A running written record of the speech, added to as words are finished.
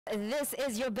This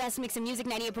is your best mix of music,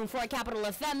 98.4 Capital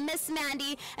FM, Miss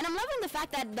Mandy, and I'm loving the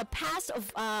fact that the past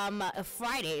of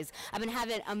Fridays, I've been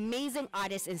having amazing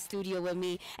artists in studio with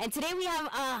me, and today we have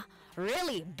a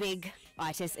really big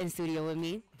artist in studio with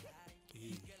me.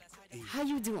 How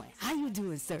you doing? How you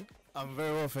doing, sir? I'm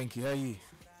very well, thank you. How are you?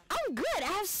 I'm good. I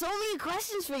have so many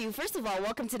questions for you. First of all,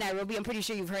 welcome to Nairobi. I'm pretty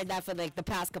sure you've heard that for like the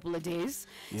past couple of days.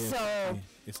 Yeah, so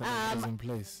it's an amazing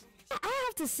place. I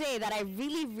have to say that I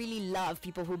really love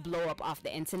people who blow up off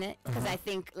the internet, because I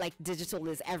think like digital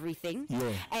is everything.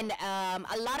 Yeah. And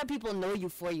a lot of people know you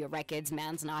for your records,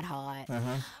 Man's Not Hot.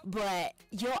 But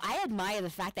I admire the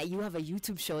fact that you have a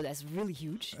YouTube show that's really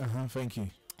huge. Thank you.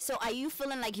 So are you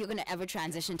feeling like you're gonna ever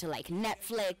transition to like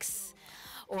Netflix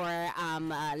or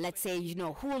let's say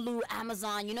Hulu,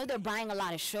 Amazon? They're buying a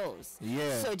lot of shows.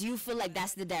 Yeah. So do you feel like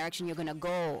that's the direction you're gonna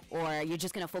go, or you're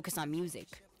just gonna focus on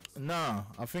music? No,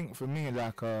 I think for me,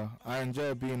 like, I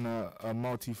enjoy being a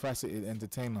multifaceted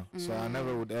entertainer. So I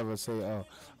never would ever say, oh,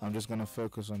 I'm just gonna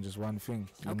focus on just one thing.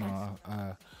 You know,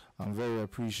 I'm very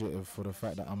appreciative for the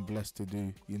fact that I'm blessed to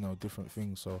do, different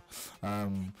things. So,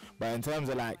 but in terms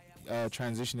of like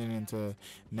transitioning into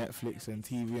Netflix and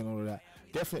TV and all of that,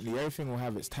 definitely everything will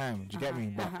have its time. Do you get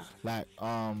me? But like,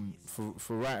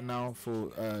 for right now,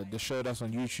 for the show that's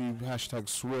on YouTube,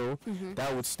 #Swirl,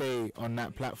 that would stay on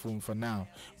that platform for now.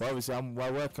 But obviously,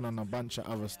 we're working on a bunch of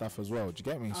other stuff as well. Do you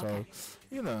get me? So,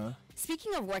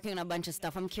 Speaking of working on a bunch of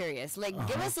stuff, I'm curious. Like,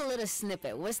 give us a little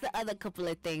snippet. What's the other couple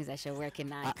of things that you're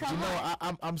working on?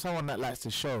 I'm someone that likes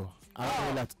to show. I don't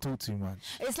really like to talk too much.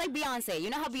 It's like Beyonce. You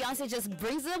know how Beyonce just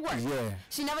brings the work? Yeah.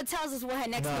 She never tells us what her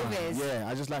next move is. Yeah,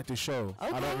 I just like to show.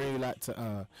 Okay. I don't really like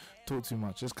to talk too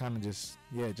much. Just kind of just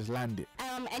land it.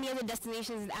 Any other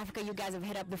destinations in Africa you guys have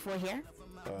hit up before here?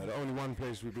 The only one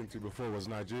place we've been to before was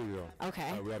Nigeria.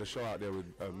 Okay. We had a show out there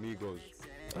with Migos.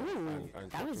 Ooh,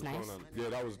 and that was nice. Yeah,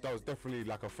 that was definitely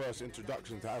like a first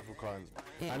introduction to Africa,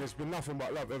 and it's been nothing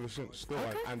but love ever since. Still,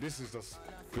 and this has just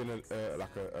been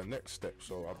a next step.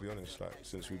 So I'll be honest, like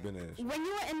since we've been here. When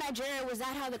you were in Nigeria, was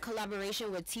that how the collaboration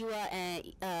with Tiwa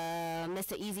and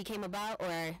Mr. Easy came about,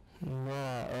 or?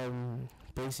 No,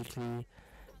 basically,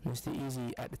 Mr.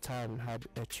 Easy at the time had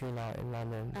a tune out in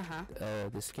London,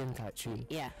 the Skin Tight tune.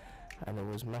 Yeah. And it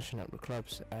was mashing up the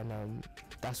clubs, and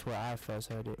that's where I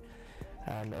first heard it.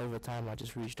 And over time, I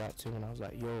just reached out to him and I was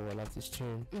like, yo, I love this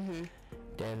tune.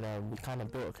 Then we kind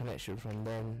of built a connection from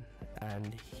then,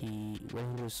 and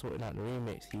when he was sorting out the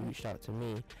remix, he reached out to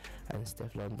me and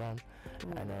Steph London,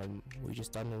 and we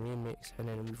just done the remix, and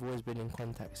then we've always been in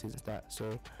contact since that.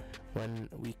 So when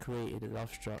we created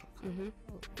Love Struck,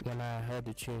 when I heard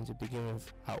the tune to begin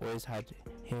with, I always had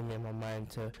him in my mind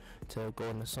to go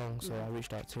on the song. So I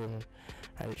reached out to him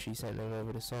and she sent him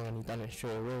over the song, and he done it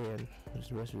straight away, and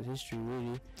the rest was history,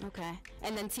 really. Okay.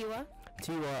 And then Tiwa,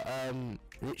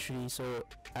 literally, so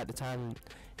at the time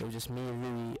it was just me,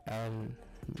 Louis, and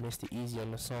Mr. Easy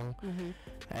on the song,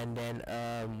 and then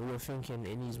we were thinking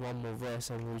it needs one more verse,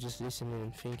 and we were just listening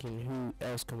and thinking who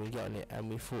else can we get on it, and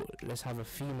we thought let's have a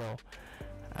female,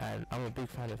 and I'm a big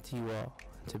fan of Tiwa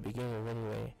to begin with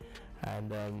anyway,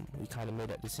 and we kind of made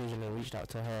that decision and reached out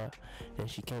to her. Then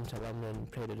she came to London,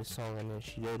 played her the song, and then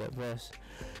she did that verse.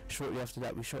 Shortly after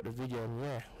that we shot the video, and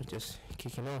we're just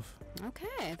kicking off.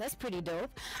 Okay, that's pretty dope.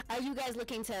 Are you guys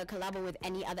looking to collaborate with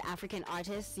any other African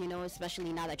artists,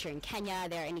 especially now that you're in Kenya? Are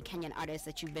there any Kenyan artists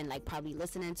that you've been like probably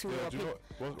listening to? Yeah, do you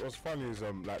know what's funny is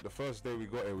like the first day we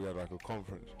got here, we had like a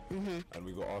conference, and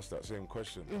we got asked that same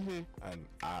question, and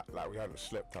we hadn't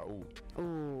slept at all.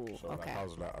 Ooh, so okay. I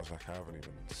was like I haven't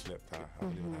even slept. I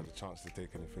haven't even had a chance to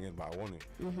take anything in, but I want it.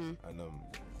 And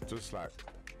just like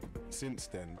since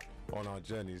then on our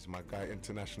journeys, my guy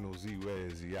International Z, where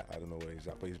is he at? I don't know where he's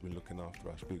at, but he's been looking after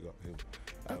us. Big up him.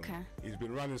 Okay. He's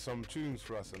been running some tunes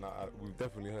for us, and we've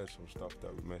definitely heard some stuff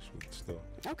that we mess with still.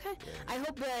 Okay. Yeah. I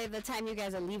hope by the time you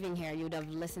guys are leaving here, you'd have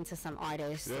listened to some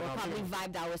artists, or probably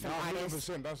vibed out with some artists.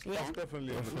 100%. That's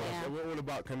definitely. We're all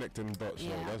about connecting dots. So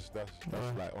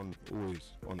that's like always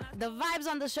on. The vibes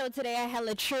on the show today are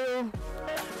hella true.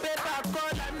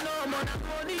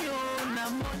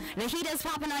 The heat is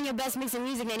popping on your best mix of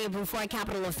music, 98.4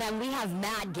 Capital FM. We have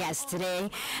mad guests today,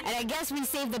 and I guess we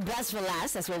saved the best for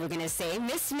last. That's what we're gonna say.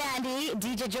 Miss Mandy,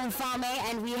 DJ John Fame,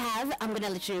 and we have. I'm gonna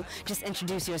let you just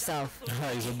introduce yourself.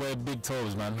 Hi, it's your boy Big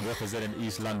Tobz, man, representing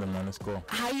East London, man. Let's go.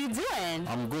 How you doing?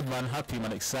 I'm good, man. Happy,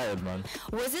 man. Excited, man.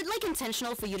 Was it like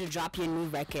intentional for you to drop your new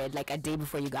record like a day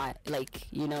before you got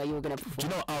you were gonna perform? Do you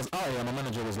know, I was out here and my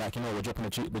manager was like, we're dropping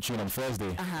the tune on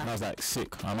Thursday, and I was like,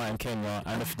 sick. I'm out in Kenya,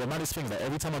 and the maddest thing is that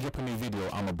every time I drop a new video,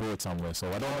 I'm abroad somewhere, so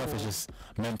I don't know if it's just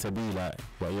meant to be, like,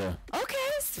 but yeah. Okay,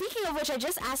 speaking of which, I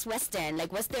just asked Wstrn,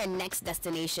 like, what's their next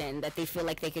destination that they feel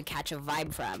like they could catch a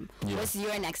vibe from? Yeah. What's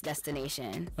your next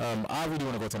destination? I really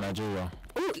want to go to Nigeria.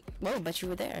 Ooh, whoa, but you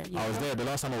were there. I was there. The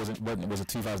last time I was in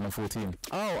 2014.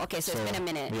 Oh, okay, so it's been a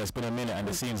minute. Yeah, it's been a minute, and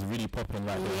the scene's really popping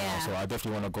right there now, so I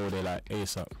definitely want to go there like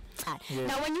ASAP. Yeah.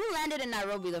 Now, when you landed in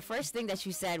Nairobi, the first thing that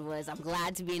you said was, "I'm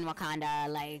glad to be in Wakanda."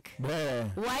 Like, Yeah.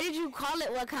 why did you call it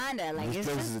Wakanda? Like,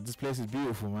 This place is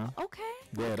beautiful, man. Okay.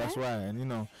 Yeah, okay. that's why. And you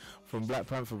know, from Black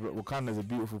Panther, Wakanda is a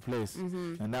beautiful place,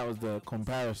 and that was the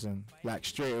comparison, like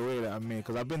straight away that I made.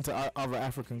 Because I've been to other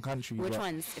African countries. Which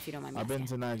ones, if you don't mind me I've been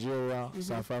asking? to Nigeria,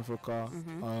 South Africa,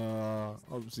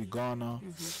 obviously Ghana.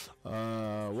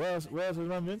 Where else has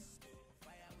man been?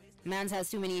 Mans has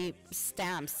too many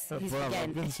stamps. He's Bro,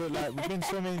 forgetting. we've been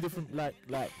so many different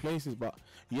like places, but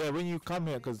yeah, when you come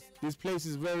here, because this place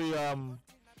is very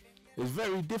it's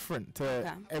very different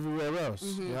to everywhere else,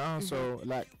 you know. So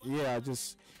like, yeah,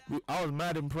 I was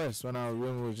mad impressed when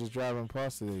we were just driving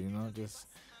past today, you know, just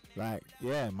like,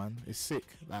 yeah, man, it's sick,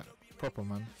 like proper,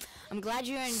 man. I'm glad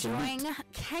you're enjoying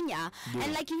Kenya. Yeah.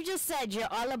 And like you just said, you're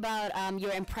all about,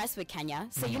 you're impressed with Kenya.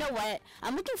 So you know what?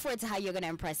 I'm looking forward to how you're going to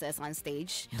impress us on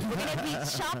stage. We're going to be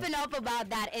chopping up about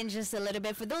that in just a little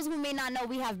bit. For those who may not know,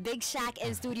 we have Big Shaq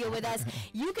in studio with us.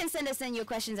 You can send us in your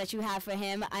questions that you have for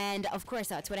him. And of course,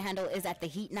 our Twitter handle is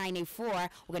 @TheHeat984.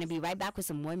 We're going to be right back with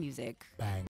some more music.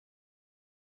 Bang.